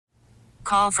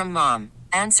Call from mom.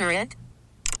 Answer it.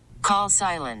 Call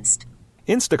silenced.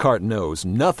 Instacart knows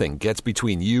nothing gets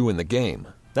between you and the game.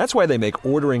 That's why they make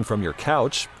ordering from your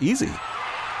couch easy.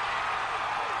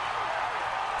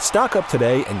 Stock up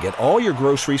today and get all your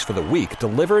groceries for the week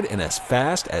delivered in as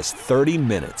fast as 30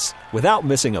 minutes without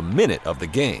missing a minute of the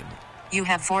game. You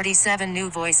have 47 new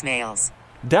voicemails.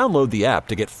 Download the app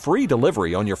to get free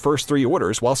delivery on your first 3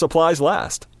 orders while supplies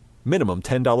last. Minimum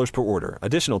 $10 per order.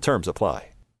 Additional terms apply.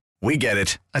 We get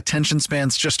it. Attention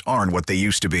spans just aren't what they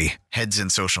used to be. Heads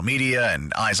in social media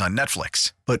and eyes on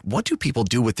Netflix. But what do people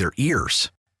do with their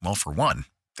ears? Well, for one,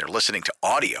 they're listening to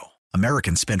audio.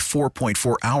 Americans spend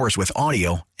 4.4 hours with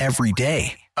audio every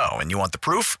day. Oh, and you want the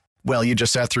proof? Well, you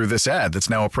just sat through this ad that's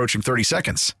now approaching 30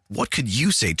 seconds. What could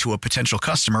you say to a potential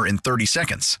customer in 30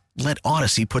 seconds? Let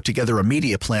Odyssey put together a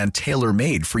media plan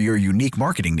tailor-made for your unique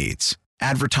marketing needs.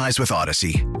 Advertise with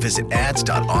Odyssey. Visit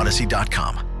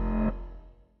ads.odyssey.com.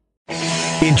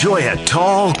 Enjoy a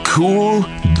tall, cool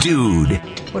dude.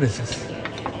 What is this?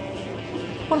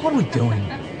 What are we doing?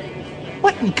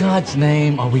 What in God's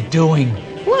name are we doing?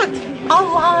 What?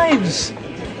 Our lives!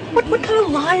 What kind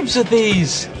of lives are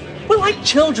these? We're like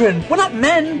children. We're not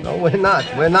men. No, we're not.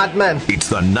 We're not men. It's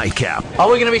the Nightcap.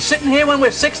 Are we going to be sitting here when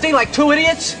we're 60 like 2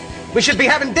 idiots? We should be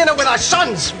having dinner with our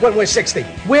sons when we're 60.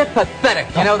 We're pathetic.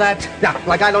 You know that? Yeah,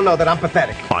 like I don't know that I'm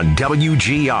pathetic. On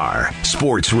WGR,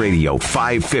 Sports Radio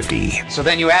 550. So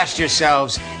then you asked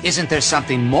yourselves, isn't there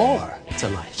something more to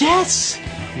life? Yes.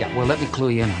 Yeah, well, let me clue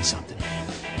you in on something.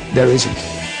 There isn't.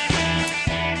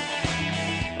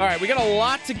 All right, we got a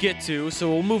lot to get to, so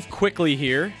we'll move quickly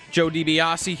here. Joe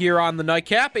DiBiase here on the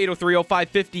Nightcap.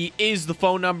 803-0550 is the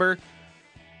phone number.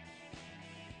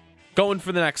 Going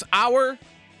for the next hour.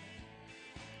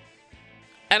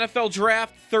 NFL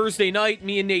Draft Thursday night.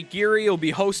 Me and Nate Geary will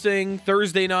be hosting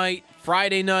Thursday night,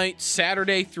 Friday night,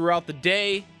 Saturday throughout the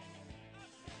day.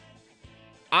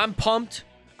 I'm pumped.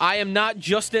 I am not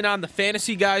just in on the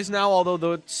fantasy guys now,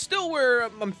 although it's still where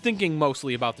I'm thinking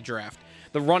mostly about the draft.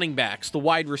 The running backs, the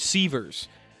wide receivers,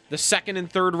 the second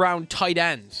and third round tight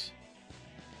ends.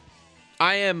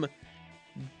 I am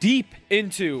deep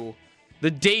into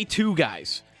the day 2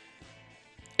 guys.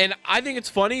 And I think it's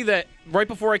funny that right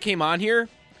before I came on here,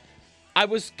 I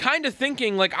was kind of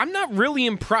thinking, like, I'm not really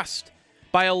impressed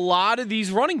by a lot of these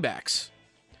running backs.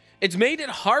 It's made it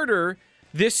harder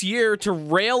this year to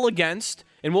rail against,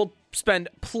 and we'll spend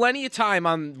plenty of time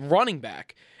on running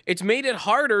back. It's made it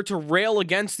harder to rail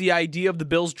against the idea of the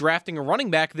Bills drafting a running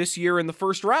back this year in the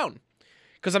first round.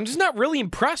 Because I'm just not really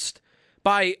impressed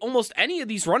by almost any of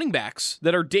these running backs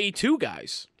that are day 2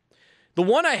 guys. The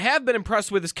one I have been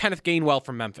impressed with is Kenneth Gainwell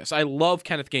from Memphis. I love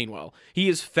Kenneth Gainwell. He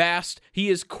is fast. He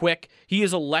is quick. He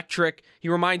is electric. He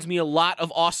reminds me a lot of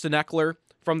Austin Eckler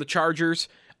from the Chargers.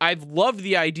 I've loved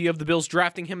the idea of the Bills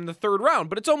drafting him in the 3rd round,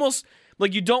 but it's almost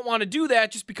like you don't want to do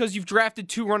that just because you've drafted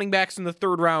 2 running backs in the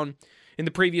 3rd round in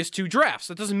the previous 2 drafts.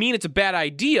 That doesn't mean it's a bad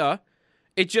idea.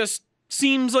 It just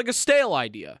seems like a stale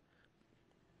idea.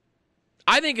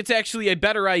 I think it's actually a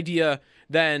better idea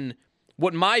than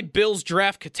what my Bills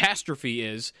draft catastrophe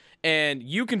is, and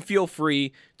you can feel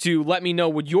free to let me know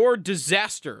what your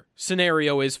disaster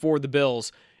scenario is for the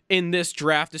Bills in this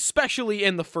draft, especially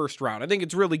in the 1st round. I think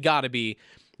it's really got to be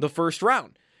the 1st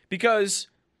round, because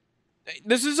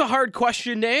this is a hard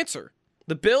question to answer.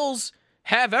 The Bills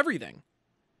have everything,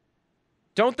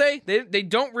 don't they? They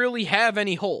don't really have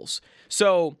any holes.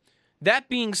 So that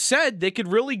being said, they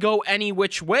could really go any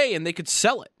which way, and they could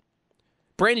sell it.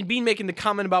 Brandon Bean making the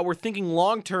comment about we're thinking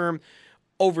long-term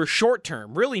over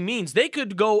short-term really means they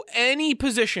could go any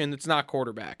position that's not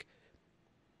quarterback.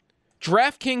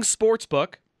 DraftKings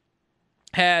Sportsbook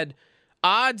had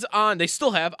odds on, they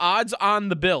still have odds on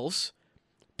the Bills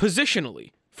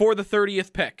positionally for the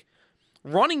 30th pick.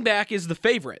 Running back is the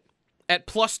favorite at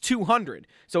plus 200,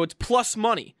 so it's plus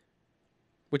money,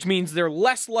 which means they're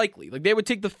less likely. Like, they would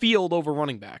take the field over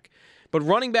running back. But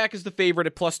running back is the favorite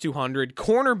at plus 200,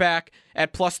 cornerback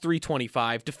at plus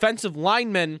 325, defensive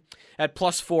lineman at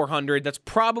plus 400. That's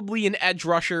probably an edge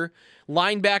rusher.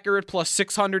 Linebacker at plus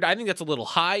 600. I think that's a little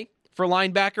high for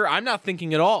linebacker. I'm not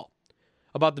thinking at all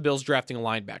about the Bills drafting a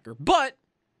linebacker. But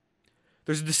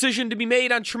there's a decision to be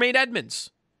made on Tremaine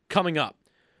Edmonds coming up.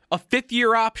 A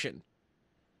 5th-year option.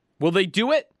 Will they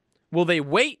do it? Will they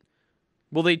wait?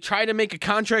 Will they try to make a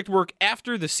contract work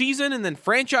after the season and then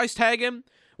franchise tag him?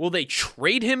 Will they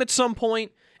trade him at some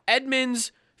point?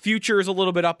 Edmonds' future is a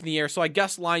little bit up in the air, so I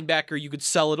guess linebacker, you could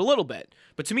sell it a little bit.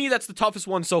 But to me, that's the toughest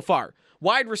one so far.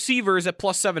 Wide receivers at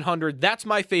plus 700, that's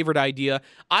my favorite idea.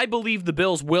 I believe the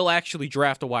Bills will actually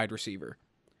draft a wide receiver.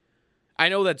 I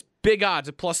know that's big odds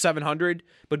at plus 700,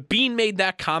 but Bean made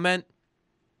that comment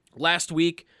last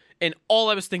week, and all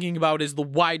I was thinking about is the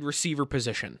wide receiver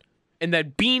position. And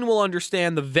that Bean will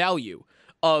understand the value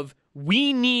of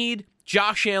we need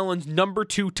Josh Allen's number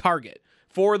 2 target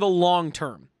for the long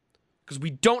term. Because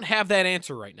we don't have that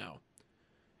answer right now.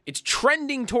 It's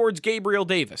trending towards Gabriel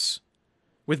Davis,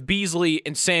 with Beasley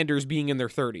and Sanders being in their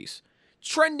 30s.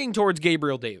 Trending towards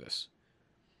Gabriel Davis.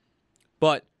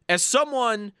 But as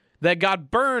someone that got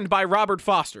burned by Robert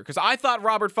Foster, because I thought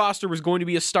Robert Foster was going to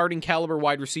be a starting caliber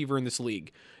wide receiver in this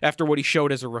league after what he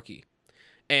showed as a rookie.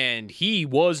 And he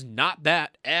was not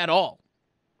that at all.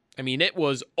 I mean, it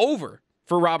was over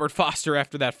for Robert Foster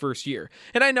after that first year.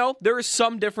 And I know there is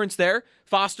some difference there.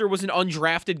 Foster was an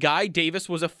undrafted guy. Davis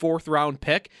was a 4th-round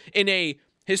pick in a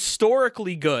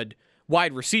historically good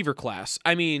wide receiver class.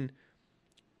 I mean,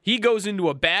 he goes into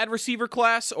a bad receiver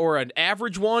class or an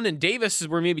average one, and Davis is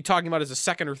we're maybe talking about as a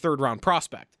 2nd or 3rd round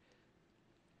prospect.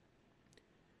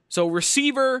 So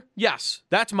receiver, yes,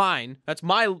 that's mine. That's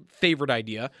my favorite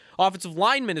idea. Offensive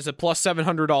lineman is a plus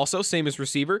 700 also, same as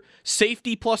receiver.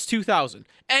 Safety plus 2,000.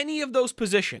 Any of those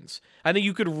positions, I think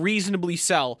you could reasonably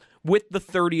sell with the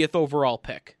 30th overall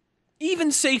pick.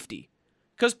 Even safety.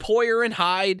 Because Poyer and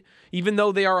Hyde, even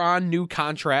though they are on new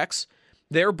contracts,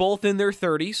 they're both in their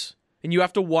 30s. And you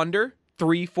have to wonder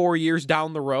 3-4 years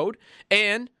down the road.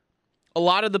 And a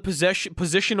lot of the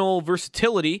positional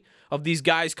versatility of these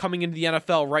guys coming into the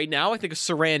NFL right now, I think of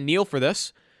Saran Neal for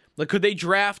this. Like, could they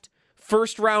draft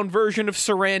 1st-round version of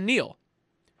Saran Neal?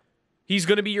 He's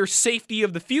going to be your safety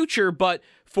of the future, but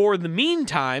for the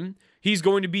meantime, he's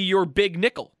going to be your big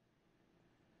nickel.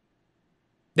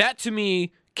 That, to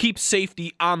me, keeps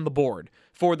safety on the board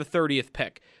for the 30th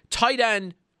pick. Tight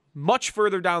end, much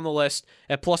further down the list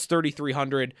at plus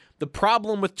 3,300. The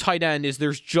problem with tight end is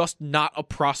there's just not a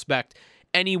prospect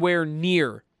anywhere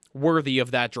near worthy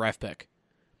of that draft pick.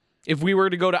 If we were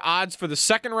to go to odds for the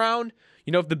 2nd round,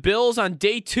 if the Bills on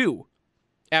day 2,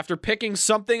 after picking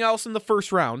something else in the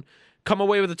 1st round, come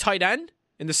away with a tight end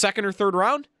in the 2nd or 3rd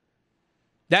round,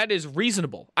 that is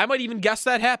reasonable. I might even guess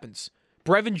that happens.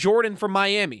 Brevin Jordan from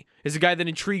Miami is a guy that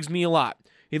intrigues me a lot.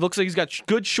 He looks like he's got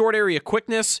good short area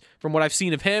quickness from what I've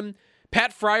seen of him.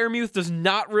 Pat Freiermuth does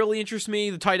not really interest me,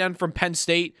 the tight end from Penn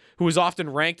State, who is often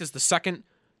ranked as the 2nd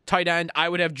tight end. I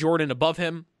would have Jordan above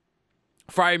him.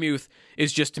 Freiermuth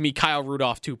is just, to me, Kyle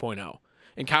Rudolph 2.0.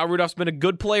 And Kyle Rudolph's been a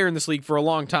good player in this league for a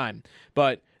long time.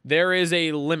 But there is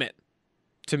a limit,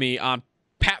 to me, on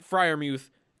Pat Freiermuth,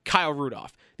 Kyle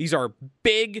Rudolph. These are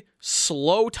big,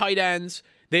 slow tight ends.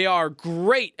 They are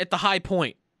great at the high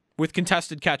point with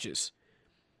contested catches.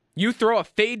 You throw a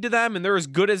fade to them, and they're as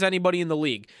good as anybody in the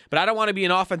league. But I don't want to be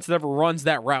an offense that ever runs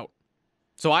that route.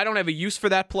 So I don't have a use for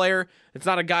that player. It's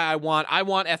not a guy I want. I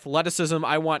want athleticism.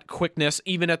 I want quickness,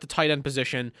 even at the tight end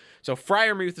position. So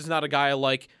Freiermuth is not a guy I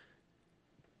like,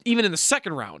 even in the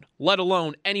 2nd round, let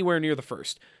alone anywhere near the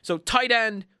 1st. So tight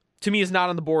end, to me, is not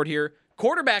on the board here.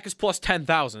 Quarterback is plus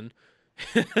 10,000.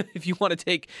 If you want to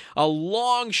take a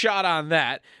long shot on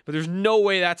that, but there's no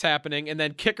way that's happening. And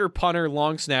then kicker, punter,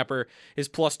 long snapper is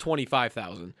plus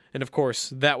 25,000. And of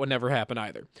course, that would never happen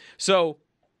either. So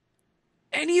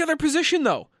any other position,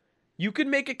 though, you could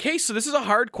make a case. So this is a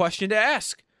hard question to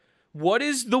ask. What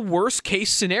is the worst case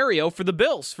scenario for the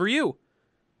Bills for you?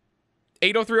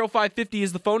 803-0550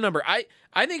 is the phone number. I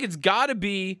think it's got to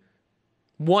be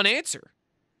one answer.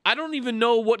 I don't even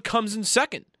know what comes in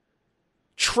second.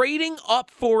 Trading up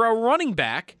for a running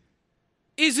back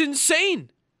is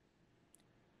insane.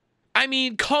 I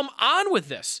mean, come on with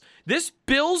this. This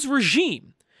Bills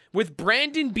regime with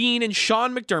Brandon Beane and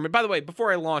Sean McDermott. By the way,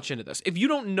 before I launch into this, if you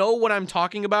don't know what I'm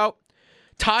talking about,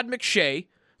 Todd McShay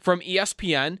from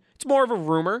ESPN, it's more of a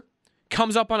rumor,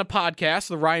 comes up on a podcast,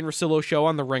 the Ryan Russillo Show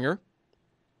on The Ringer.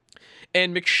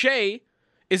 And McShay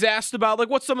is asked about,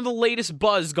 what's some of the latest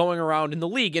buzz going around in the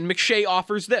league? And McShay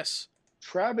offers this.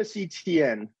 Travis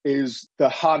Etienne is the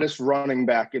hottest running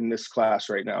back in this class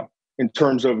right now in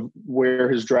terms of where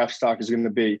his draft stock is going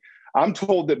to be. I'm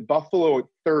told that Buffalo at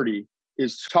 30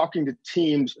 is talking to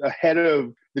teams ahead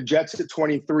of the Jets at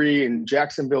 23 and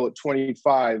Jacksonville at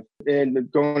 25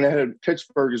 and going ahead of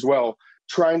Pittsburgh as well,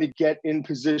 trying to get in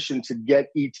position to get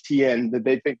Etienne, that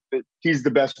they think that he's the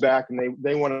best back and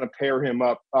they want to pair him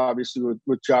up, obviously,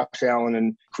 with Josh Allen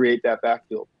and create that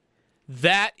backfield.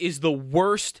 That is the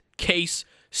worst case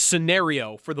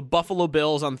scenario for the Buffalo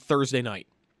Bills on Thursday night.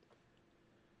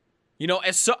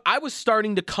 I was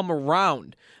starting to come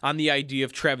around on the idea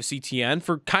of Travis Etienne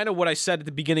for kind of what I said at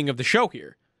the beginning of the show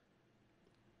here.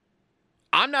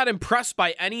 I'm not impressed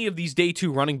by any of these day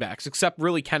 2 running backs except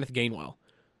really Kenneth Gainwell.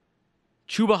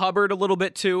 Chuba Hubbard a little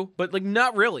bit too, but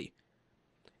not really.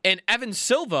 And Evan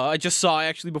Silva, I just saw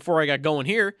actually before I got going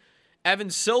here, Evan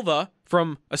Silva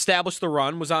from Establish the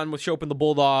Run was on with Chopin the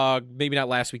Bulldog, maybe not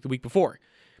last week, the week before.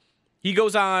 He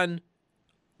goes on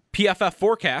PFF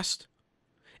Forecast,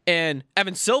 and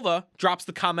Evan Silva drops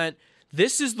the comment,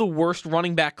 "This is the worst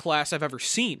running back class I've ever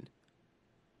seen."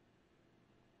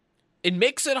 It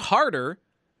makes it harder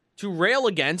to rail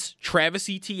against Travis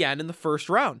Etienne in the first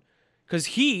round because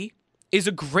he is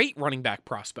a great running back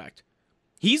prospect.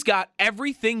 He's got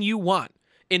everything you want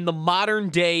in the modern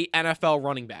day NFL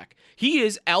running back. He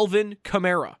is Alvin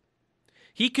Kamara.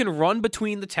 He can run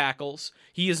between the tackles.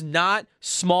 He is not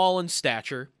small in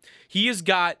stature. He has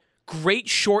got great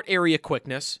short area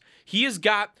quickness. He has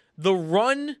got the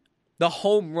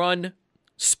home run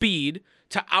speed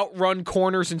to outrun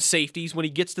corners and safeties when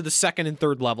he gets to the second and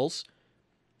third levels.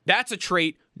 That's a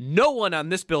trait no one on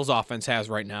this Bills offense has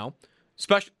right now,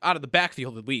 especially out of the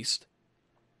backfield at least.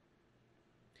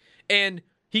 And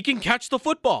he can catch the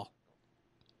football.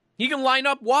 He can line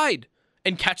up wide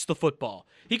and catch the football.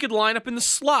 He could line up in the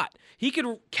slot. He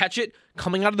could catch it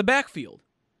coming out of the backfield.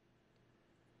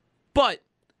 But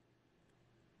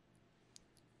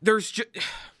there's just...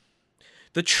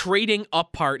 the trading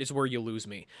up part is where you lose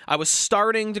me. I was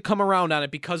starting to come around on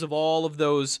it because of all of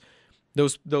those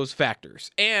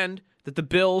factors. And that the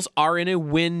Bills are in a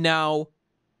win now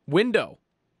window.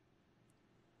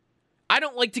 I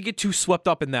don't like to get too swept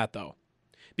up in that, though.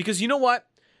 Because you know what?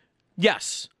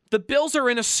 Yes, the Bills are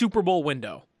in a Super Bowl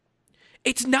window.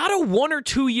 It's not a 1 or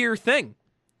 2 year thing,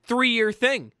 3-year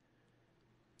thing.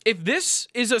 If this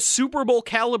is a Super Bowl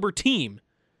caliber team,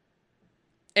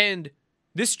 and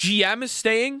this GM is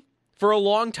staying for a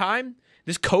long time,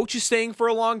 this coach is staying for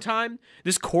a long time,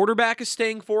 this quarterback is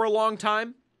staying for a long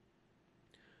time,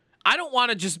 I don't want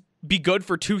to just be good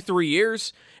for 2-3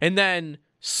 years and then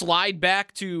slide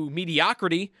back to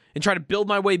mediocrity and try to build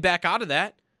my way back out of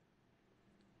that.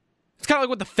 It's kind of like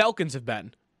what the Falcons have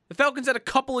been. The Falcons had a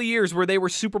couple of years where they were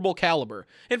Super Bowl caliber.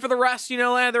 And for the rest,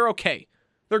 they're okay.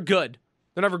 They're good.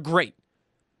 They're never great.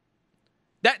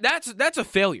 That's a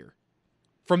failure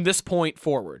from this point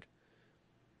forward.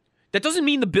 That doesn't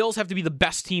mean the Bills have to be the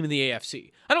best team in the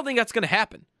AFC. I don't think that's going to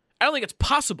happen. I don't think it's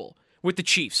possible with the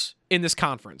Chiefs in this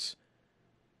conference.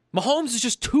 Mahomes is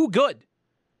just too good.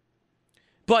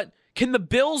 But can the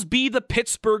Bills be the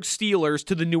Pittsburgh Steelers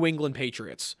to the New England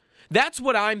Patriots? That's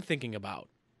what I'm thinking about.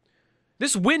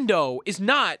 This window is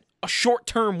not a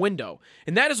short-term window.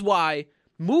 And that is why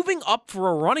moving up for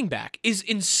a running back is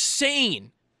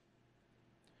insane.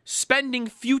 Spending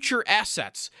future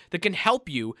assets that can help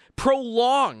you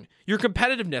prolong your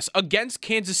competitiveness against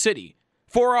Kansas City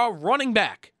for a running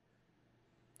back.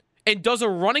 And does a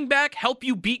running back help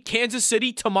you beat Kansas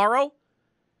City tomorrow?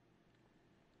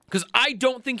 Because I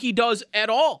don't think he does at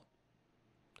all.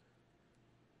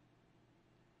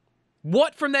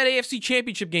 What from that AFC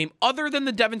Championship game, other than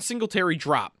the Devin Singletary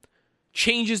drop,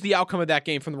 changes the outcome of that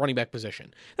game from the running back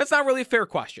position? That's not really a fair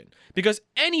question, because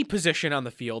any position on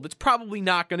the field, it's probably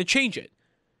not going to change it.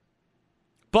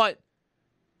 But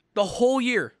the whole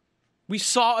year, we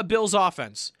saw a Bills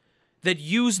offense that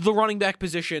used the running back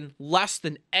position less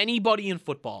than anybody in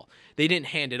football. They didn't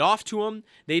hand it off to him.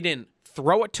 They didn't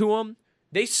throw it to him.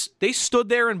 They stood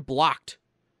there and blocked.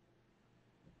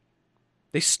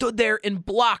 They stood there and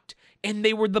blocked, and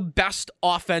they were the best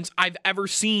offense I've ever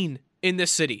seen in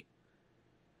this city.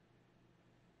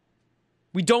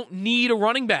 We don't need a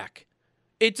running back.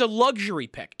 It's a luxury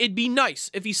pick. It'd be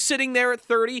nice. If he's sitting there at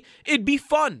 30, it'd be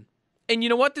fun. And you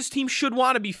know what? This team should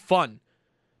want to be fun.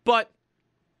 But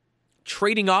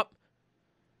trading up,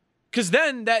 because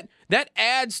then that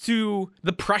adds to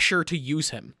the pressure to use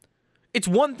him. It's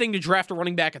one thing to draft a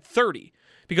running back at 30,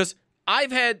 because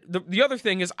I've had, the other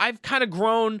thing is I've kind of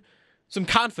grown some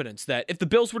confidence that if the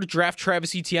Bills were to draft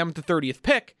Travis Etienne at the 30th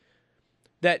pick,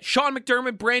 that Sean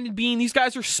McDermott, Brandon Beane, these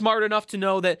guys are smart enough to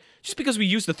know that just because we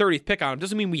use the 30th pick on him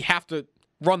doesn't mean we have to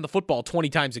run the football 20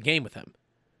 times a game with him.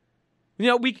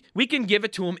 We can give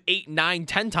it to him 8, 9,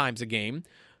 10 times a game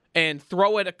and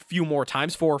throw it a few more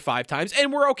times, 4 or 5 times,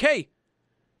 and we're okay.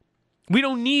 We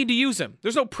don't need to use him.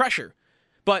 There's no pressure.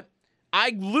 But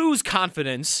I lose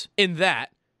confidence in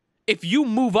that if you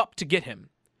move up to get him,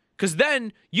 because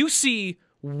then you see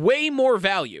way more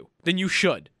value than you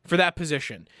should for that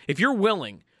position. If you're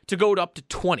willing to go up to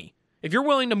 20, if you're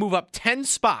willing to move up 10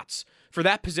 spots for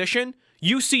that position,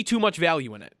 you see too much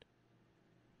value in it.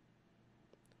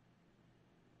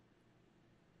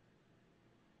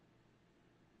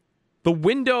 The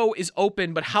window is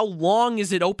open, but how long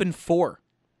is it open for?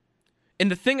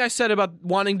 And the thing I said about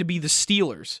wanting to be the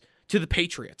Steelers to the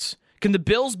Patriots, can the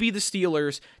Bills be the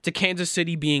Steelers to Kansas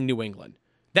City being New England?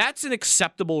 That's an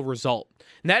acceptable result.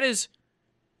 And that is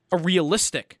a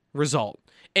realistic result.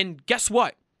 And guess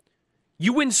what?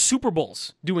 You win Super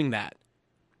Bowls doing that.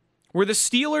 Were the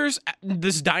Steelers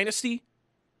this dynasty?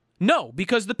 No,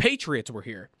 because the Patriots were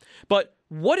here. But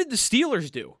what did the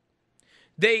Steelers do?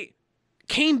 They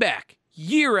came back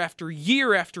year after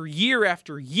year after year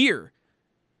after year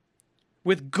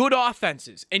with good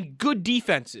offenses and good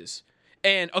defenses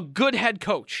and a good head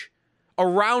coach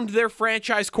around their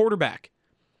franchise quarterback.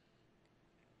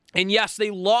 And yes,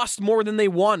 they lost more than they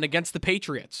won against the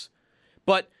Patriots.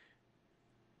 But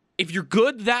if you're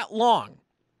good that long,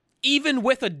 even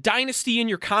with a dynasty in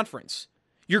your conference,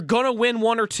 you're going to win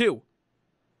one or two.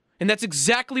 And that's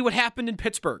exactly what happened in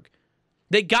Pittsburgh.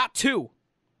 They got two.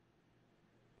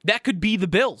 That could be the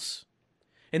Bills.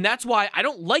 And that's why I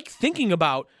don't like thinking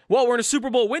about, well, we're in a Super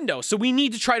Bowl window, so we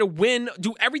need to try to win,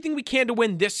 do everything we can to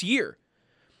win this year.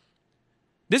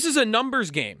 This is a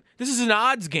numbers game. This is an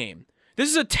odds game. This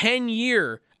is a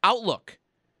 10-year outlook.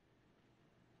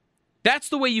 That's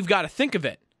the way you've got to think of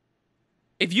it.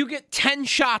 If you get 10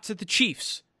 shots at the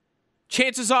Chiefs,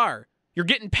 chances are you're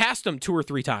getting past them 2 or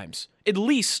 3 times. At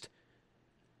least.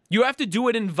 You have to do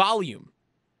it in volume.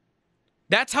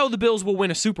 That's how the Bills will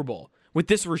win a Super Bowl with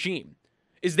this regime.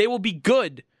 Is they will be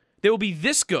good. They will be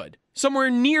this good, somewhere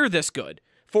near this good,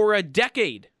 for a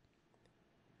decade.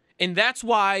 And that's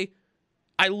why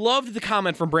I loved the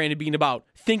comment from Brandon Bean about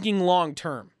thinking long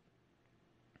term.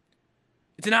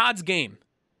 It's an odds game.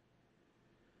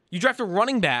 You draft a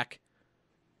running back,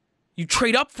 you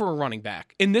trade up for a running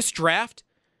back. In this draft,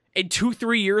 and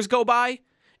 2-3 years go by,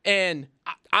 and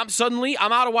I'm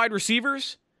out of wide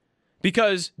receivers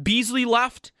because Beasley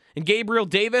left and Gabriel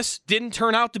Davis didn't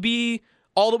turn out to be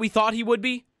all that we thought he would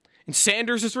be, and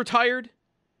Sanders is retired,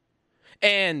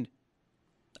 and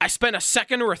I spent a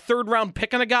second or a third round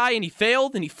pick on a guy and he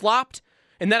failed and he flopped,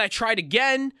 and then I tried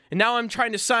again, and now I'm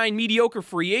trying to sign mediocre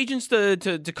free agents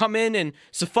to come in and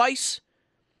suffice.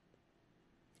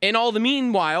 And all the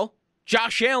meanwhile,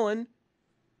 Josh Allen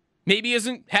maybe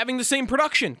isn't having the same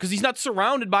production because he's not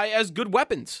surrounded by as good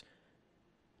weapons.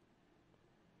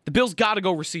 The Bills got to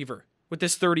go receiver with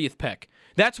this 30th pick.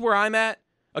 That's where I'm at.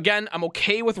 Again, I'm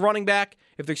okay with running back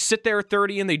if they sit there at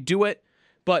 30 and they do it,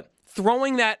 but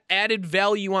throwing that added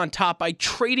value on top by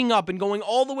trading up and going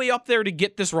all the way up there to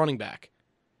get this running back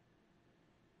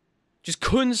just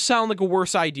couldn't sound like a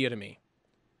worse idea to me.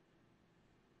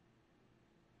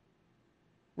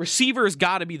 Receiver has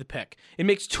got to be the pick. It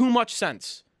makes too much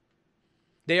sense.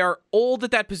 They are old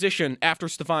at that position after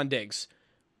Stephon Diggs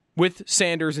with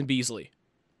Sanders and Beasley.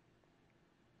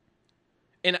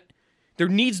 And there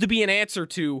needs to be an answer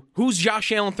to who's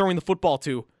Josh Allen throwing the football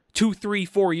to 2, 3,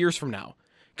 4 years from now.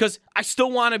 Because I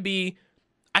still want to be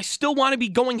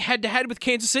going head to head with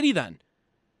Kansas City then.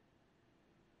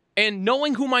 And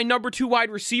knowing who my number 2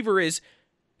 wide receiver is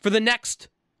for the next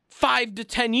 5 to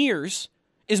 10 years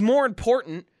is more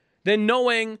important than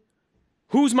knowing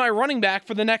who's my running back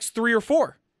for the next 3 or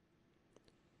 4.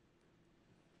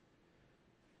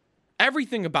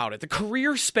 Everything about it, the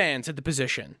career spans at the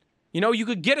position. You know, you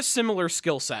could get a similar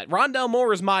skill set. Rondale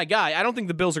Moore is my guy. I don't think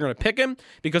the Bills are going to pick him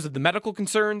because of the medical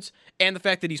concerns and the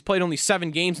fact that he's played only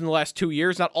 7 games in the last 2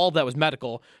 years. Not all of that was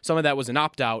medical. Some of that was an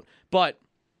opt-out. But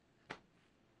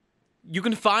you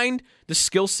can find the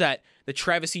skill set that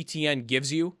Travis Etienne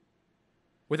gives you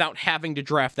without having to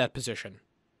draft that position.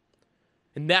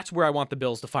 And that's where I want the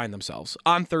Bills to find themselves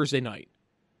on Thursday night.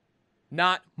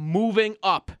 Not moving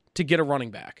up to get a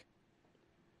running back.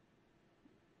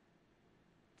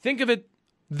 Think of it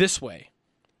this way.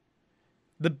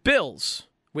 The Bills,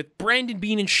 with Brandon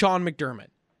Beane and Sean McDermott,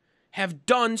 have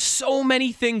done so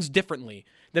many things differently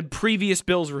than previous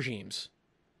Bills regimes.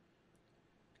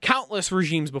 Countless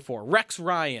regimes before. Rex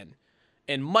Ryan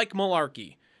and Mike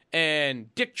Mularkey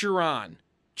and Dick Duran,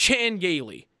 Chan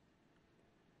Gailey.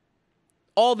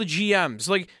 All the GMs.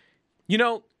 Like, you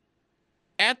know,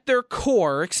 at their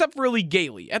core, except really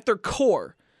Gailey, at their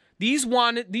core, these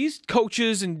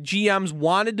coaches and GMs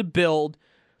wanted to build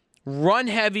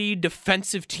run-heavy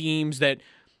defensive teams that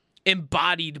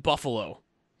embodied Buffalo,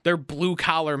 their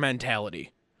blue-collar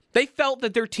mentality. They felt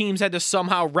that their teams had to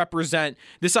somehow represent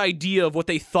this idea of what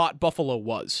they thought Buffalo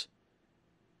was.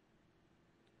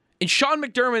 And Sean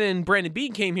McDermott and Brandon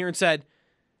Beane came here and said,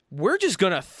 we're just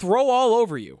going to throw all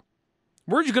over you.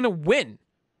 We're just going to win.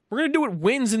 We're going to do what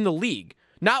wins in the league,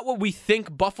 not what we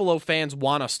think Buffalo fans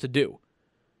want us to do.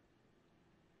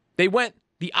 They went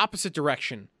the opposite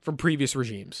direction from previous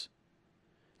regimes.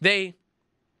 They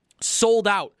sold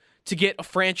out to get a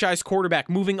franchise quarterback,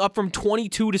 moving up from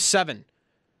 22 to 7.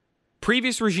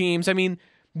 Previous regimes, I mean,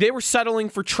 they were settling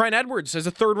for Trent Edwards as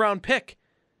a third-round pick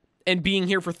and being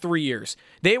here for 3 years.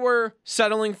 They were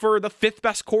settling for the 5th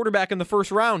best quarterback in the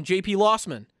first round, J.P.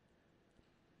 Lossman.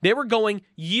 They were going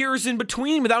years in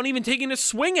between without even taking a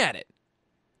swing at it.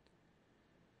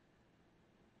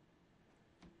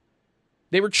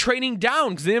 They were trading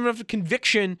down because they didn't have a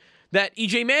conviction that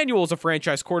E.J. Manuel is a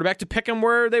franchise quarterback to pick him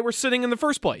where they were sitting in the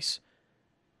first place.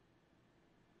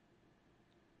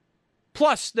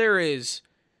 Plus, there is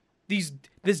this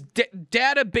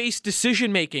data-based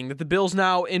decision-making that the Bills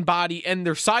now embody in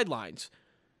their sidelines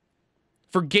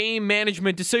for game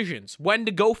management decisions. When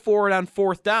to go for it on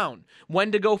 4th down.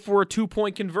 When to go for a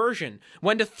 2-point conversion.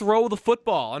 When to throw the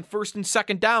football on 1st and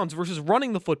 2nd downs versus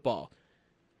running the football.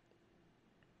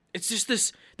 It's just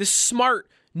this smart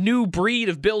new breed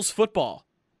of Bills football.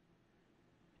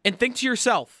 And think to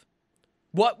yourself,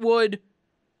 what would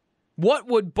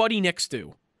Buddy Nix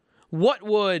do? What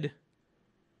would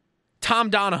Tom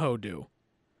Donahoe do?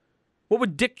 What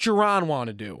would Dick Duran want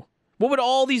to do? What would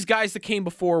all these guys that came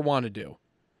before want to do?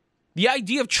 The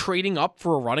idea of trading up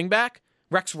for a running back,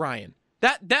 Rex Ryan,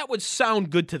 that would sound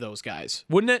good to those guys,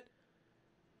 wouldn't it?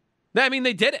 I mean,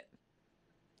 they did it.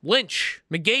 Lynch,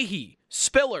 McGahee,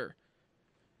 Spiller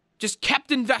just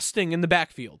kept investing in the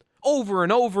backfield over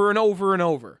and over and over and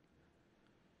over.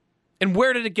 And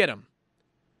where did it get them?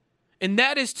 And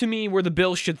that is, to me, where the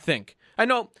Bills should think. I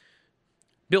know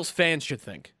Bills fans should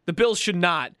think. The Bills should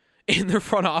not, in their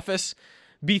front office,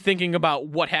 be thinking about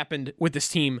what happened with this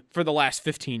team for the last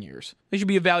 15 years. They should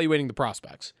be evaluating the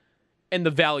prospects and the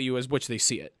value as which they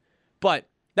see it. But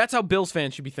that's how Bills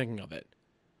fans should be thinking of it.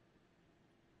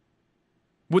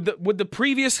 Would the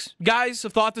previous guys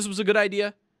have thought this was a good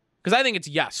idea? Because I think it's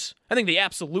yes. I think they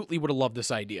absolutely would have loved this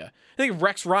idea. I think if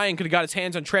Rex Ryan could have got his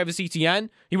hands on Travis Etienne,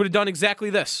 he would have done exactly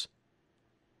this.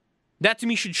 That to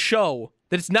me should show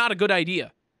that it's not a good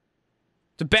idea.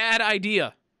 It's a bad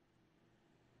idea.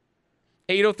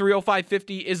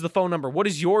 803-0550 is the phone number. What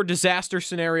is your disaster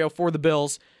scenario for the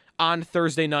Bills on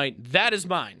Thursday night? That is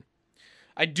mine.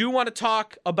 I do want to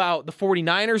talk about the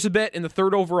 49ers a bit in the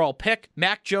 3rd overall pick.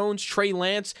 Mac Jones, Trey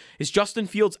Lance. Is Justin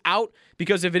Fields out?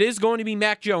 Because if it is going to be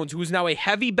Mac Jones, who is now a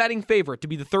heavy betting favorite to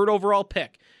be the 3rd overall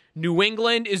pick, New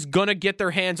England is going to get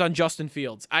their hands on Justin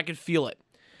Fields. I can feel it.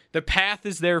 The path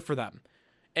is there for them.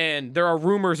 And there are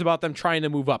rumors about them trying to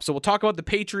move up. So we'll talk about the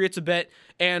Patriots a bit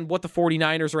and what the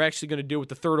 49ers are actually going to do with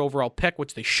the 3rd overall pick,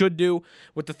 which they should do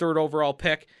with the 3rd overall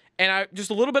pick. And just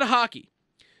a little bit of hockey.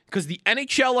 Because the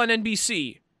NHL on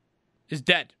NBC is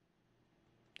dead.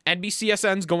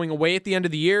 NBCSN's going away at the end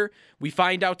of the year. We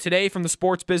find out today from the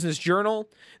Sports Business Journal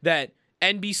that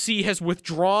NBC has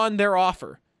withdrawn their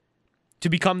offer to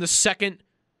become the 2nd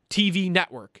TV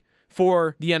network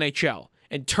for the NHL.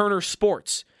 And Turner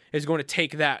Sports is going to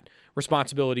take that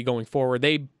responsibility going forward.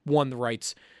 They won the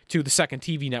rights to the 2nd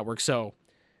TV network. So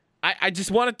I just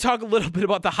want to talk a little bit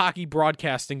about the hockey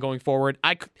broadcasting going forward.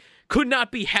 I could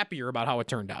not be happier about how it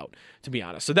turned out, to be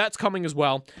honest. So that's coming as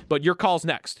well. But your call's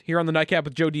next here on the Nightcap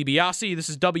with Joe DiBiase. This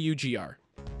is WGR.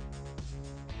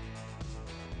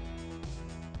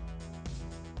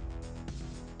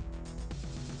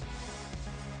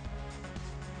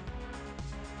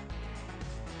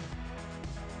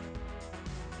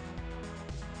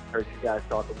 Heard you guys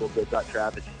talk a little bit about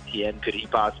Travis Etienne. Could he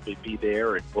possibly be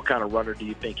there? And what kind of runner do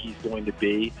you think he's going to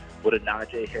be? Would a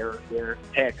Najee Harris there?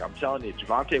 Heck, I'm telling you,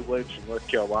 Javonte Williams from North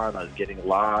Carolina is getting a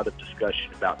lot of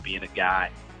discussion about being a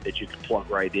guy that you can plug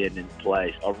right in and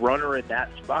play. A runner in that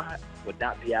spot would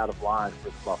not be out of line for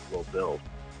the Buffalo Bills.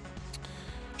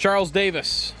 Charles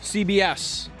Davis,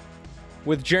 CBS,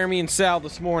 with Jeremy and Sal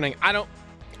this morning. I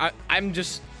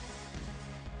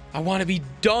want to be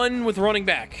done with running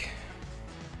back.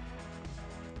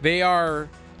 They are,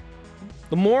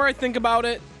 the more I think about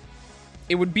it,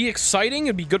 it would be exciting.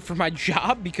 It'd be good for my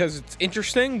job because it's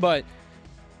interesting, but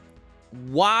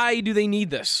why do they need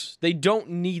this? They don't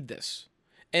need this.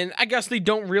 And I guess they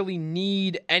don't really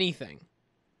need anything.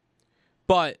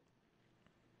 But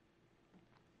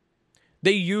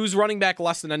they use running back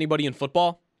less than anybody in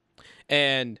football.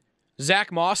 And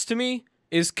Zach Moss, to me,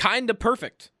 is kind of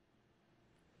perfect.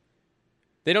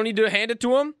 They don't need to hand it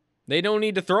to him. They don't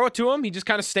need to throw it to him. He just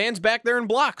kind of stands back there and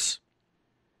blocks.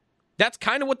 That's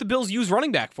kind of what the Bills use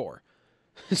running back for.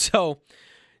 So,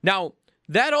 now,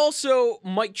 that also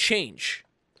might change.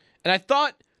 And I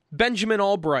thought Benjamin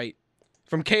Albright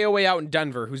from KOA out in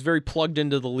Denver, who's very plugged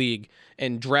into the league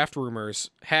and draft rumors,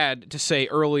 had to say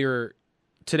earlier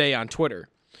today on Twitter.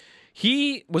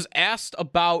 He was asked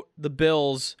about the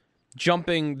Bills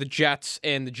jumping the Jets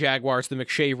and the Jaguars, the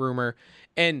McShay rumor,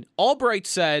 and Albright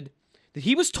said that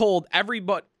he was told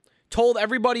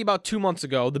everybody about 2 months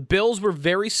ago the Bills were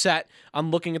very set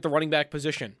on looking at the running back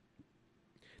position.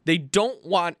 they don't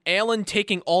want Allen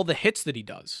taking all the hits that he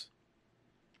does.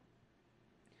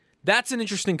 That's an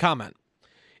interesting comment.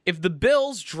 If the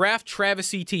Bills draft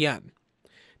Travis Etienne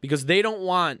because they don't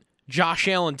want Josh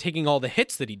Allen taking all the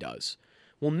hits that he does,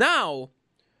 well, now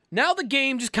the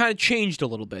game just kind of changed a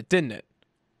little bit, didn't it?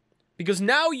 Because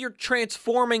now you're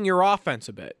transforming your offense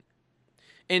a bit.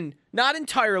 And not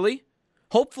entirely.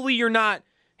 Hopefully you're not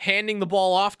handing the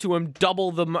ball off to him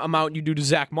double the amount you do to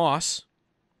Zach Moss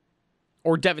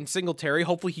or Devin Singletary.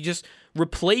 Hopefully he just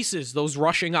replaces those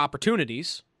rushing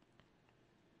opportunities.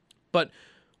 But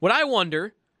what I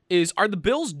wonder is, are the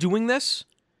Bills doing this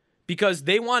because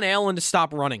they want Allen to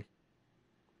stop running?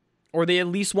 Or they at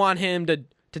least want him to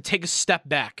take a step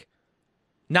back,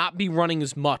 not be running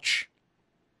as much?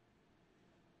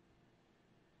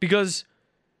 Because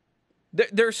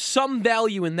there's some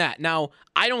value in that. Now,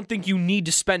 I don't think you need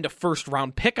to spend a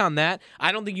first-round pick on that.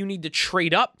 I don't think you need to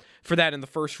trade up for that in the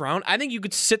first round. I think you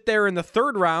could sit there in the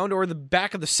third round or the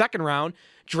back of the second round,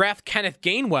 draft Kenneth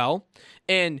Gainwell,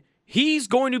 and he's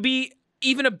going to be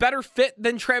even a better fit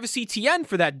than Travis Etienne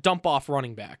for that dump-off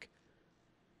running back.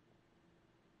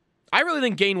 I really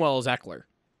think Gainwell is Eckler.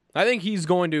 I think he's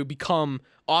going to become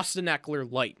Austin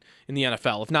Eckler light in the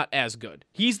NFL, if not as good.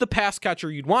 He's the pass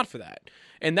catcher you'd want for that.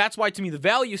 And that's why, to me, the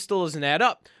value still doesn't add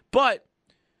up. But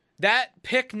that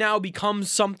pick now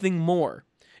becomes something more.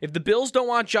 If the Bills don't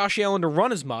want Josh Allen to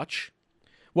run as much,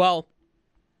 well,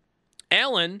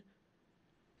 Allen,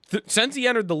 since he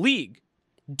entered the league,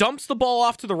 dumps the ball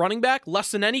off to the running back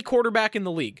less than any quarterback in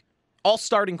the league. All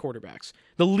starting quarterbacks.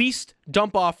 The least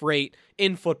dump-off rate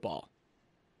in football.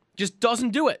 Just doesn't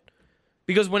do it.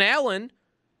 Because when Allen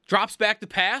drops back to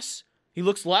pass, he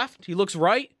looks left, he looks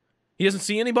right, he doesn't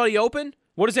see anybody open.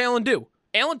 What does Allen do?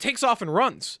 Allen takes off and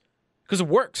runs because it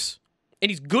works,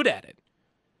 and he's good at it.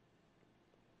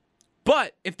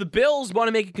 But if the Bills want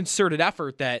to make a concerted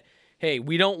effort that, hey,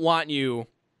 we don't want you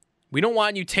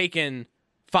taking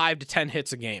 5 to 10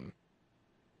 hits a game.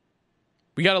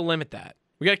 We got to limit that.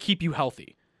 We got to keep you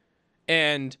healthy.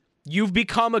 And you've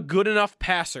become a good enough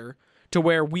passer to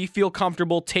where we feel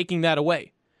comfortable taking that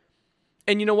away.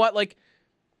 And you know what? Like,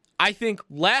 I think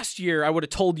last year I would have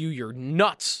told you you're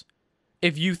nuts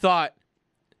if you thought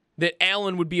that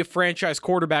Allen would be a franchise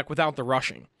quarterback without the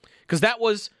rushing. Because that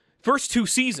was first 2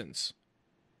 seasons.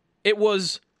 It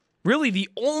was really the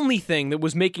only thing that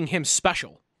was making him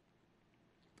special.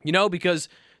 You know, because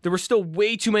there were still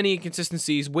way too many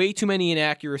inconsistencies, way too many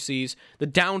inaccuracies, the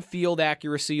downfield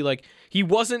accuracy. Like, he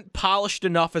wasn't polished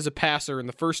enough as a passer in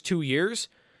the first 2 years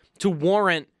to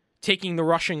warrant taking the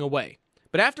rushing away.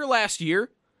 But after last year,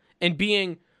 and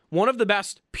being one of the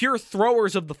best pure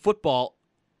throwers of the football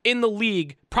in the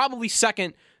league, probably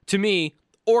second to me,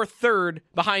 or third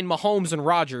behind Mahomes and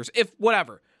Rodgers, if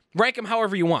whatever. Rank them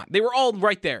however you want. They were all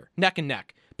right there, neck and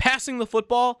neck. Passing the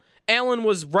football, Allen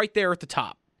was right there at the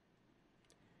top.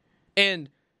 And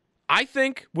I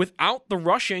think without the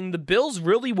rushing, the Bills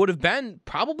really would have been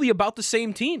probably about the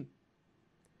same team.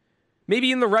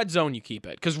 Maybe in the red zone you keep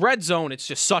it, because red zone, it's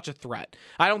just such a threat.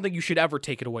 I don't think you should ever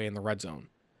take it away in the red zone.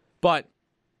 But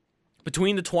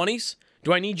between the 20s,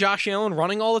 do I need Josh Allen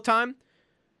running all the time?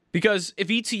 Because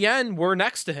if Etienne were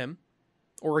next to him,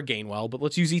 or a Gainwell, but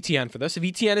let's use Etienne for this. If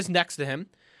Etienne is next to him,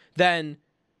 then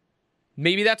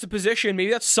maybe that's a position,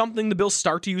 maybe that's something the Bills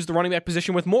start to use the running back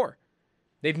position with more.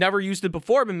 They've never used it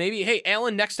before, but maybe, hey,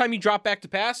 Allen, next time you drop back to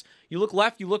pass, you look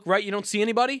left, you look right, you don't see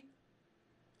anybody,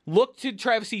 look to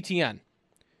Travis Etienne.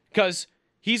 Because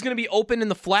he's going to be open in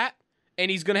the flat, and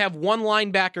he's going to have one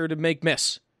linebacker to make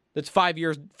miss that's 5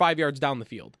 yards down the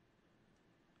field.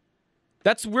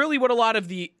 That's really what a lot of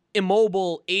the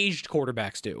immobile, aged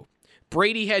quarterbacks do.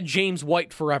 Brady had James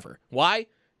White forever. Why?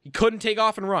 He couldn't take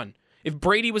off and run. If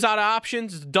Brady was out of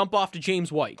options, it's a dump off to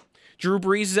James White. Drew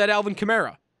Brees is at Alvin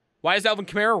Kamara. Why does Alvin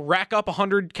Kamara rack up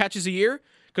 100 catches a year?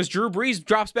 Because Drew Brees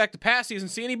drops back to pass, he doesn't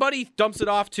see anybody, dumps it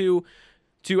off to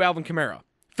Alvin Kamara.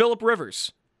 Phillip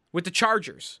Rivers with the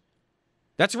Chargers.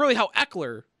 That's really how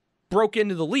Eckler broke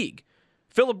into the league.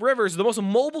 Phillip Rivers, the most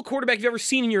mobile quarterback you've ever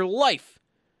seen in your life.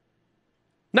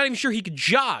 Not even sure he could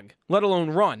jog, let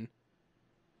alone run.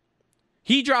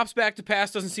 He drops back to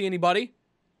pass, doesn't see anybody.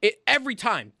 Every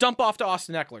time, dump off to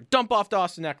Austin Eckler, dump off to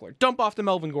Austin Eckler, dump off to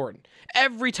Melvin Gordon.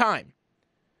 Every time.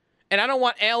 And I don't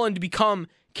want Allen to become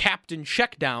Captain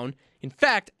Checkdown. In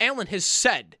fact, Allen has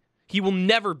said he will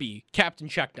never be Captain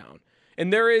Checkdown.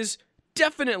 And there is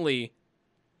definitely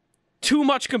too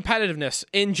much competitiveness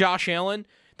in Josh Allen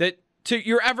that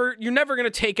you're never going to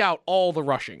take out all the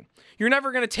rushing. You're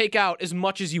never going to take out as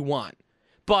much as you want.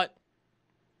 But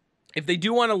if they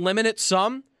do want to limit it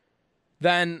some,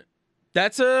 then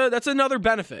that's another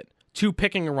benefit. to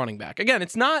picking a running back. Again,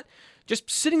 it's not just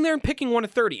sitting there and picking one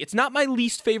at 30. It's not my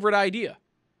least favorite idea.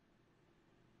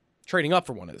 Trading up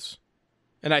for one is.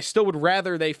 And I still would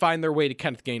rather they find their way to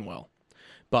Kenneth Gainwell.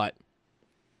 But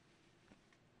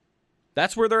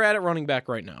that's where they're at running back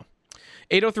right now.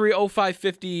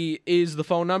 803-0550 is the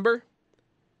phone number.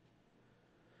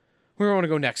 Where do I want to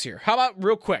go next here? How about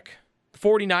real quick? The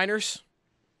 49ers.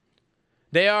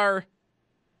 They are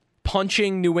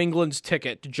punching New England's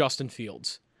ticket to Justin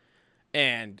Fields.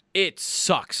 And it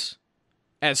sucks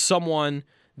as someone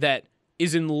that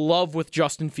is in love with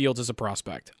Justin Fields as a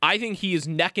prospect. I think he is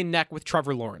neck and neck with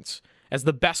Trevor Lawrence as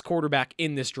the best quarterback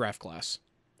in this draft class.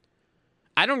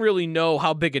 I don't really know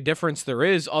how big a difference there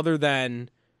is other than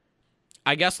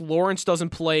I guess Lawrence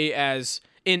doesn't play as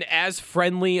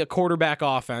friendly a quarterback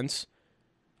offense.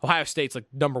 Ohio State's like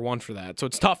number one for that, so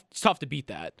it's tough to beat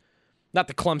that. Not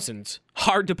the Clemson's.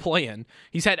 Hard to play in.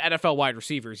 He's had NFL wide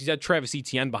receivers. He's had Travis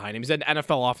Etienne behind him. He's had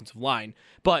NFL offensive line.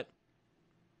 But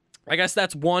I guess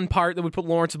that's one part that would put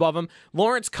Lawrence above him.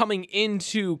 Lawrence coming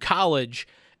into college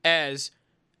as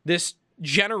this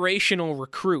generational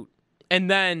recruit and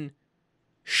then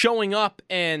showing up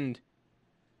and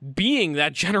being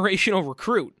that generational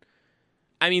recruit.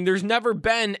 I mean, there's never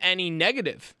been any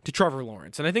negative to Trevor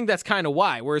Lawrence, and I think that's kind of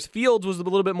why, whereas Fields was a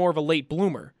little bit more of a late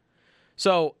bloomer.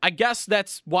 So I guess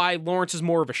that's why Lawrence is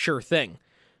more of a sure thing.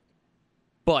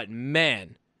 But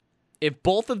man, if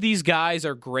both of these guys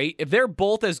are great, if they're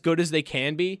both as good as they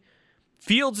can be,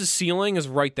 Fields' ceiling is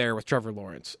right there with Trevor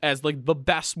Lawrence as like the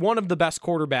best, one of the best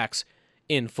quarterbacks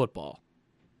in football.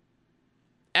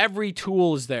 Every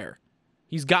tool is there.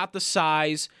 He's got the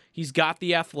size. He's got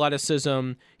the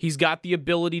athleticism. He's got the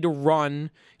ability to run.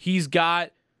 He's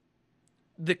got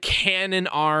the cannon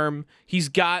arm. He's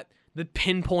got the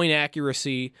pinpoint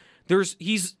accuracy.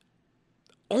 He's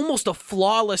almost a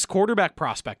flawless quarterback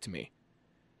prospect to me.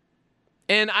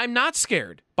 And I'm not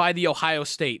scared by the Ohio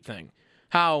State thing.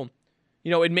 How,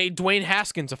 it made Dwayne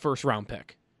Haskins a first-round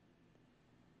pick.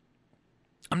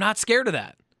 I'm not scared of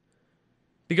that.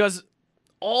 Because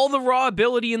all the raw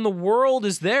ability in the world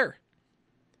is there.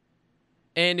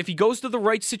 And if he goes to the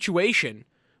right situation,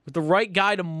 with the right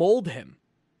guy to mold him,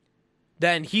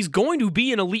 then he's going to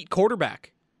be an elite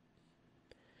quarterback.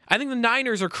 I think the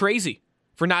Niners are crazy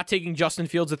for not taking Justin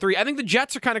Fields at 3. I think the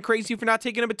Jets are kind of crazy for not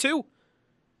taking him at 2.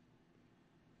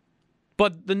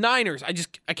 But the Niners,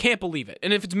 I can't believe it.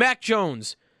 And if it's Mac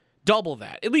Jones, double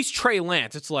that. At least Trey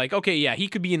Lance, it's like, okay, yeah, he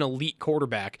could be an elite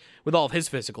quarterback with all of his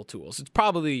physical tools. It's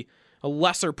probably a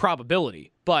lesser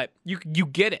probability, but you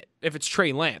get it if it's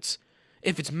Trey Lance.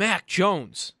 If it's Mac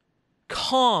Jones,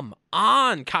 come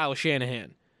on, Kyle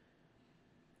Shanahan.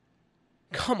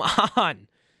 Come on.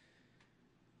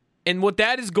 And what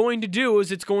that is going to do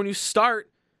is it's going to start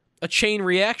a chain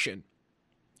reaction.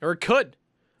 Or it could.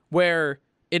 Where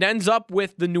it ends up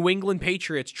with the New England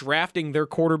Patriots drafting their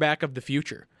quarterback of the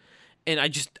future. And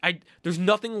there's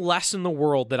nothing less in the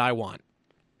world that I want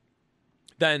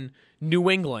than New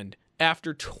England,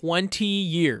 after 20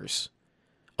 years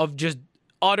of just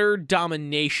utter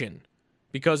domination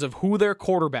because of who their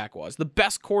quarterback was, the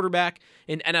best quarterback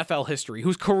in NFL history,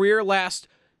 whose career lasted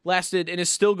and is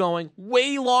still going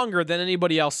way longer than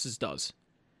anybody else's does.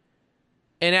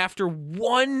 And after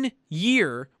 1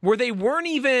 year where they weren't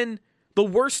even the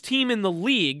worst team in the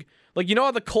league, like, how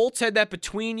the Colts had that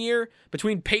between year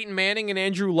between Peyton Manning and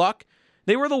Andrew Luck?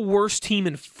 They were the worst team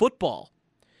in football.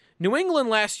 New England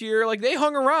last year, like, they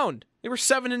hung around. They were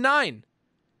 7-9.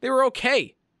 They were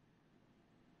okay.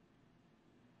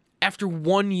 After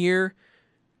 1 year,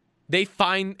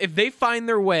 if they find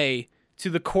their way to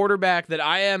the quarterback that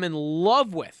I am in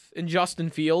love with in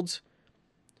Justin Fields,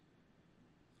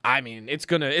 I mean, it's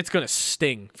gonna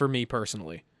sting for me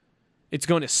personally. It's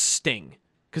going to sting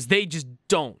because they just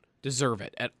don't deserve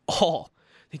it at all.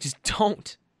 They just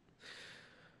don't.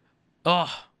 Ugh.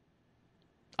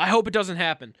 I hope it doesn't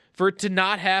happen. For it to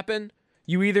not happen,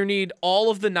 you either need all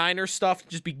of the Niners stuff to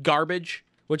just be garbage,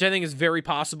 which I think is very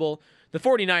possible. The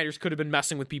 49ers could have been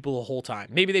messing with people the whole time.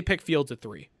 Maybe they pick Fields at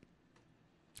 3.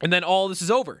 And then all this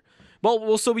is over. Well,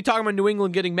 we'll still be talking about New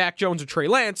England getting Mac Jones or Trey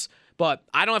Lance, but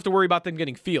I don't have to worry about them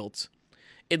getting Fields.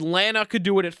 Atlanta could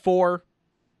do it at 4.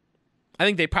 I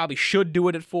think they probably should do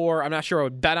it at 4. I'm not sure I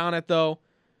would bet on it, though.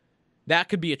 That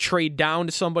could be a trade down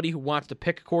to somebody who wants to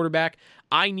pick a quarterback.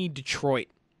 I need Detroit.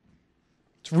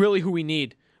 It's really who we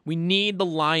need. We need the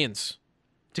Lions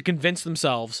to convince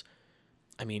themselves.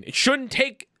 I mean, it shouldn't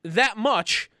take that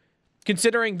much,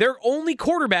 considering their only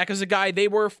quarterback is a guy they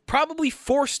were probably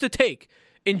forced to take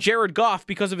in Jared Goff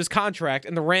because of his contract,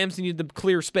 and the Rams needed to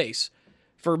clear space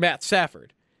for Matt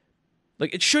Stafford.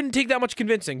 Like, it shouldn't take that much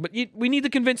convincing, but we need to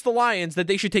convince the Lions that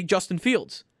they should take Justin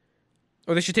Fields.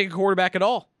 Or they should take a quarterback at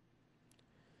all.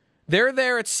 They're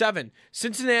there at 7.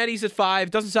 Cincinnati's at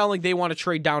 5. Doesn't sound like they want to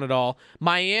trade down at all.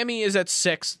 Miami is at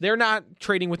 6. They're not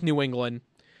trading with New England.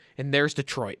 And there's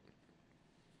Detroit.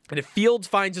 And if Fields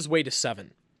finds his way to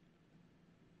 7,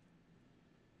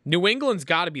 New England's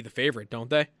got to be the favorite, don't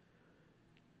they?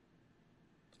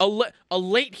 A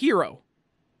late hero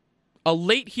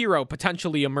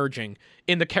potentially emerging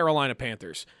in the Carolina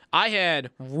Panthers. I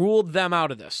had ruled them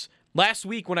out of this. Last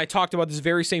week when I talked about this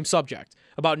very same subject,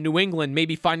 about New England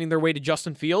maybe finding their way to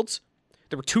Justin Fields,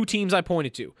 there were 2 teams I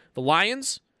pointed to, the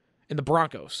Lions and the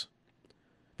Broncos,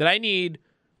 that I need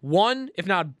one, if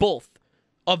not both,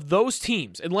 of those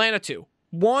teams, Atlanta too,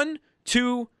 1,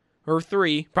 2, or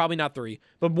 3, probably not 3,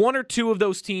 but 1 or 2 of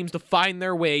those teams to find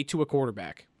their way to a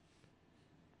quarterback.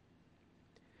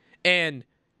 And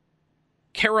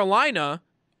Carolina,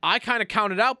 I kind of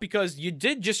counted out because you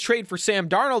did just trade for Sam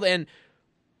Darnold, and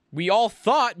we all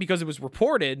thought, because it was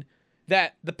reported,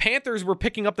 that the Panthers were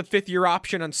picking up the 5th-year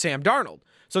option on Sam Darnold.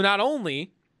 So not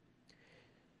only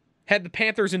had the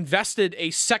Panthers invested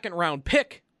a second-round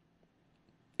pick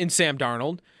in Sam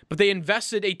Darnold, but they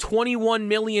invested a $21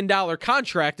 million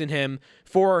contract in him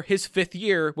for his 5th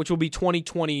year, which will be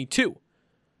 2022.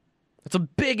 That's a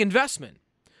big investment.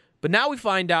 But now we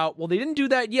find out, well, they didn't do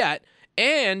that yet,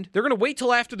 and they're going to wait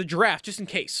till after the draft just in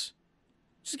case.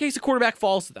 Just in case the quarterback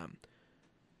falls to them.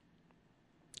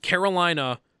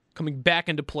 Carolina coming back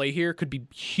into play here could be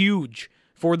huge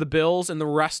for the Bills and the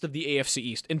rest of the AFC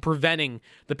East in preventing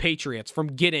the Patriots from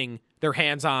getting their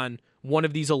hands on one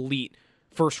of these elite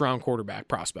first-round quarterback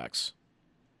prospects.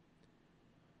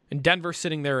 And Denver's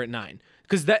sitting there at 9.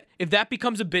 Because if that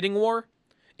becomes a bidding war,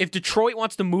 if Detroit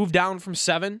wants to move down from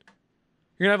 7,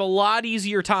 you're going to have a lot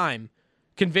easier time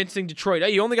convincing Detroit,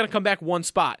 hey, you only got to come back 1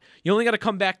 spot. You only got to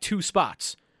come back 2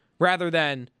 spots. Rather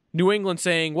than New England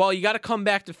saying, well, you got to come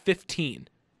back to 15.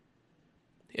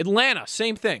 Atlanta,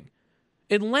 same thing.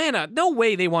 Atlanta, no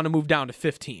way they want to move down to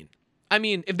 15. I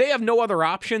mean, if they have no other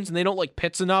options and they don't like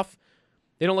Pitts enough,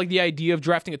 they don't like the idea of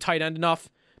drafting a tight end enough,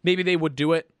 maybe they would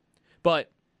do it.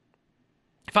 But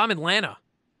if I'm Atlanta,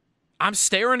 I'm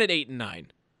staring at 8 and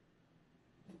 9.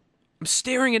 I'm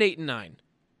staring at 8 and 9.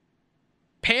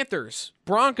 Panthers,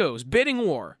 Broncos, bidding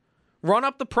war. Run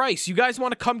up the price. You guys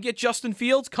want to come get Justin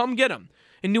Fields? Come get him.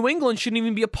 And New England shouldn't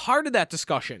even be a part of that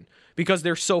discussion because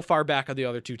they're so far back of the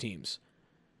other 2 teams.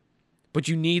 But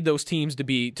you need those teams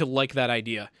to like that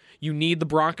idea. You need the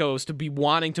Broncos to be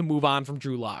wanting to move on from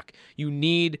Drew Lock. You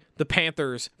need the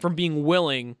Panthers from being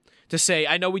willing to say,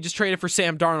 I know we just traded for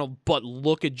Sam Darnold, but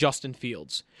look at Justin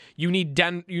Fields. You need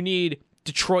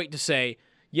Detroit to say,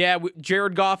 yeah,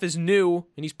 Jared Goff is new,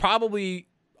 and he's probably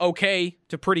okay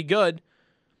to pretty good.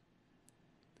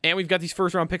 And we've got these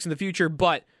first-round picks in the future,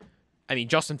 but, I mean,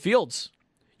 Justin Fields.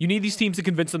 You need these teams to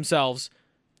convince themselves.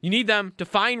 You need them to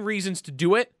find reasons to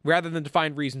do it rather than to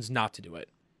find reasons not to do it.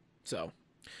 So,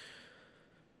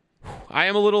 I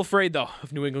am a little afraid, though,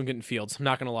 of New England getting Fields. I'm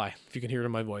not going to lie, if you can hear it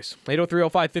in my voice.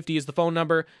 803-0550 is the phone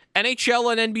number.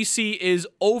 NHL and NBC is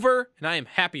over, and I am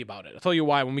happy about it. I'll tell you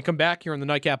why when we come back here on the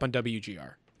Nightcap on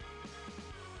WGR.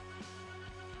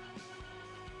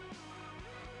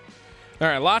 All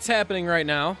right, lots happening right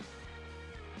now.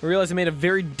 I realize I made a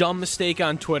very dumb mistake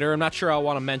on Twitter. I'm not sure I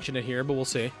want to mention it here, but we'll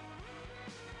see.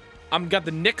 I've got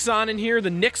the Knicks on in here.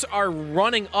 The Knicks are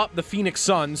running up the Phoenix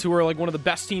Suns, who are like one of the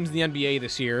best teams in the NBA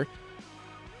this year.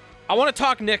 I want to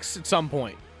talk Knicks at some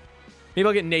point. Maybe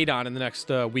I'll get Nate on in the next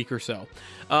week or so.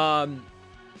 And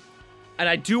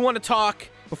I do want to talk,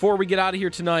 before we get out of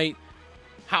here tonight,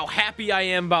 how happy I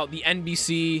am about the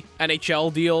NBC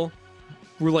NHL deal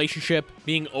relationship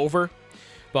being over.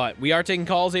 But we are taking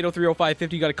calls,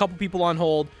 803-0550. Got a couple people on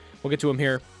hold. We'll get to them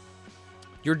here.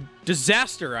 Your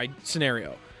disaster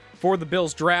scenario for the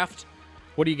Bills draft.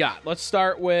 What do you got? Let's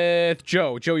start with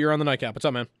Joe. Joe, you're on the Nightcap. What's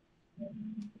up, man?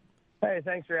 Hey,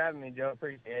 thanks for having me, Joe.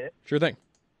 Appreciate it. Sure thing.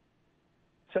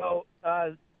 So,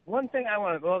 one thing I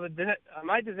want to,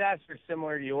 my disaster is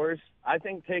similar to yours. I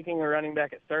think taking a running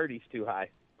back at 30 is too high,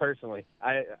 personally.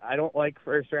 I don't like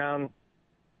first round.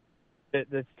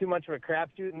 That's too much of a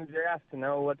crapshoot in the draft to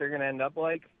know what they're going to end up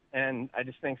like. And I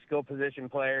just think skill position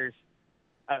players,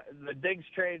 the Diggs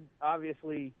trade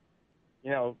obviously,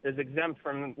 is exempt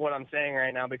from what I'm saying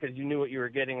right now because you knew what you were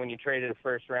getting when you traded the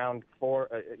first round for,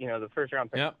 the first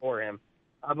round pick for him.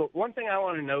 But one thing I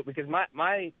want to note, because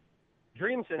my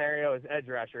dream scenario is edge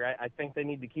rusher. I think they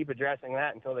need to keep addressing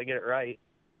that until they get it right.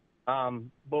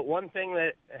 But one thing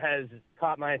that has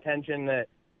caught my attention that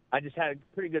I just had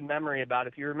a pretty good memory about,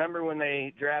 if you remember when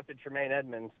they drafted Tremaine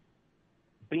Edmonds,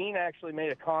 Bean actually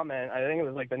made a comment, I think it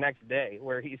was like the next day,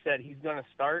 where he said he's going to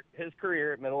start his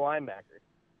career at middle linebacker,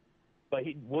 but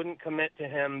he wouldn't commit to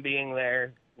him being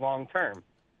there long term.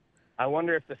 I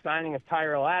wonder if the signing of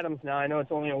Tyrell Adams, now I know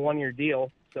it's only a one-year deal,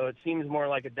 so it seems more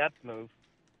like a depth move,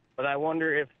 but I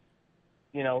wonder if,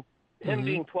 him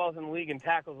being 12th in the league in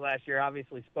tackles last year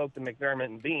obviously spoke to McDermott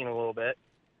and Bean a little bit.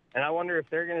 And I wonder if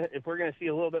we're gonna see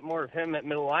a little bit more of him at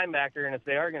middle linebacker, and if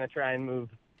they are gonna try and move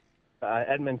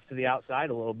Edmonds to the outside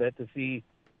a little bit to see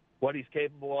what he's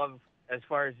capable of as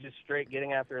far as just straight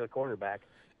getting after the quarterback.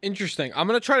 Interesting. I'm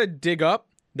gonna try to dig up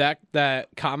that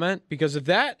comment, because if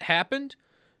that happened,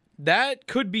 that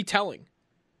could be telling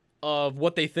of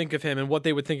what they think of him and what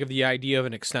they would think of the idea of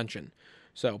an extension.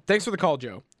 So thanks for the call,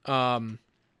 Joe.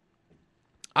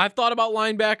 I've thought about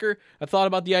linebacker. I've thought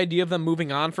about the idea of them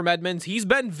moving on from Edmonds. He's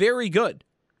been very good.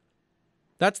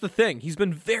 That's the thing. He's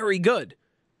been very good.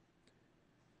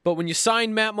 But when you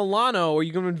sign Matt Milano, are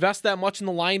you going to invest that much in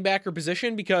the linebacker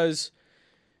position? Because,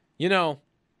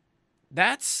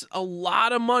 that's a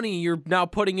lot of money you're now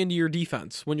putting into your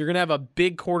defense when you're going to have a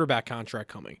big quarterback contract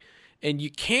coming. And you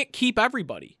can't keep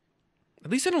everybody.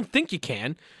 At least I don't think you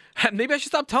can. Maybe I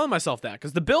should stop telling myself that,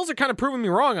 because the Bills are kind of proving me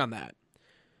wrong on that.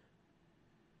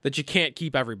 That you can't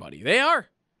keep everybody. They are.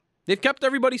 They've kept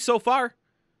everybody so far.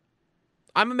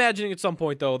 I'm imagining at some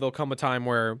point, though, there'll come a time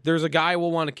where there's a guy we'll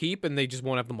want to keep and they just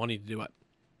won't have the money to do it.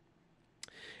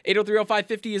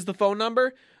 803-0550 is the phone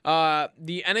number.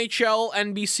 The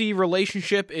NHL-NBC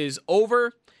relationship is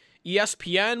over.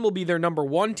 ESPN will be their number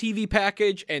one TV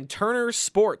package, and Turner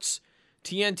Sports,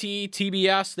 TNT,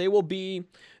 TBS, they will be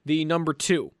the number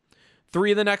two.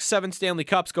 3 of the next 7 Stanley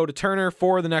Cups go to Turner.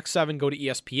 4 of the next 7 go to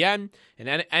ESPN.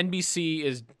 And NBC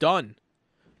is done.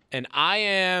 And I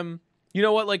am, I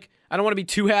don't want to be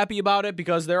too happy about it,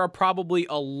 because there are probably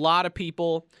a lot of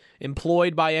people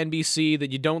employed by NBC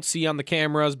that you don't see on the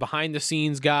cameras, behind the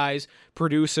scenes guys,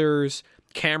 producers,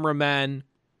 cameramen,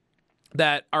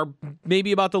 that are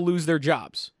maybe about to lose their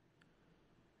jobs.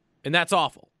 And that's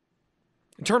awful.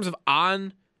 In terms of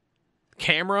on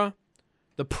camera,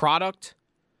 the product,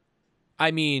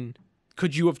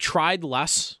 could you have tried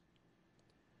less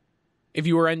if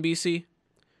you were NBC?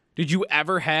 Did you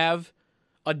ever have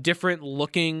a different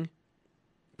looking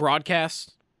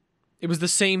broadcast? It was the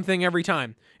same thing every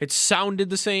time. It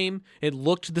sounded the same. It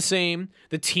looked the same.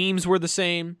 The teams were the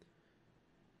same.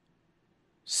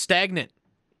 Stagnant.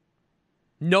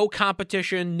 No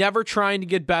competition. Never trying to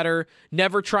get better.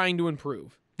 Never trying to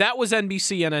improve. That was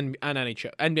NBC and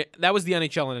NHL. And that was the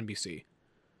NHL and NBC.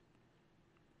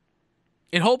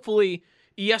 And hopefully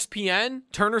ESPN,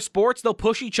 Turner Sports, they'll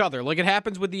push each other like it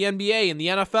happens with the NBA and the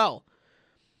NFL.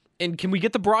 And can we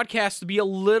get the broadcast to be a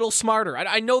little smarter?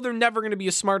 I know they're never going to be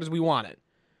as smart as we want it,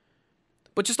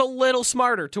 but just a little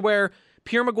smarter, to where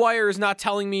Pierre Maguire is not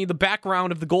telling me the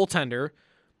background of the goaltender,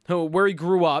 where he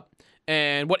grew up,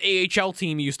 and what AHL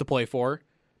team he used to play for.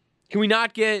 Can we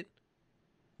not get,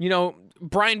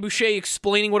 Brian Boucher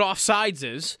explaining what offsides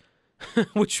is,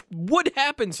 which would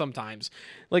happen sometimes.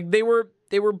 Like they were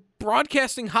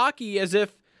broadcasting hockey as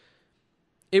if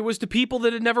it was to people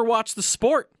that had never watched the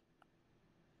sport.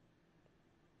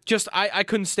 Just, I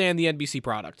couldn't stand the NBC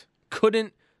product.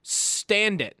 Couldn't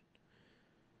stand it.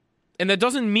 And that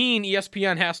doesn't mean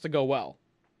ESPN has to go well.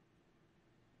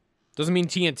 Doesn't mean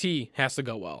TNT has to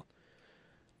go well.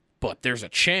 But there's a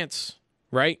chance,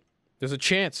 right? There's a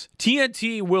chance.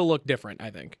 TNT will look different,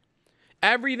 I think.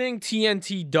 Everything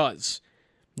TNT does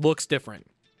looks different.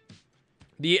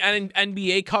 The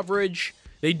NBA coverage,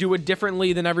 they do it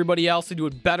differently than everybody else. They do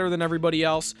it better than everybody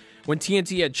else. When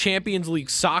TNT had Champions League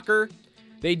soccer,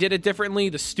 they did it differently.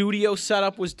 The studio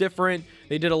setup was different.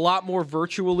 They did a lot more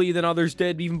virtually than others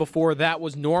did. Even before that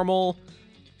was normal.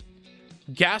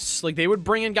 Guests, they would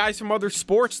bring in guys from other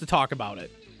sports to talk about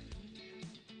it.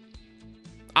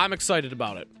 I'm excited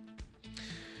about it.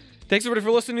 Thanks everybody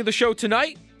for listening to the show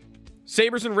tonight.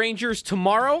 Sabres and Rangers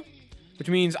tomorrow, which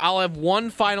means I'll have one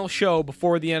final show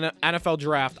before the NFL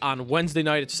draft on Wednesday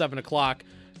night at 7 o'clock.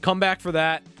 Come back for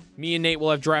that. Me and Nate will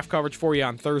have draft coverage for you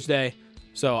on Thursday.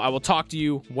 So I will talk to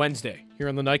you Wednesday here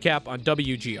on the Nightcap on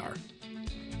WGR.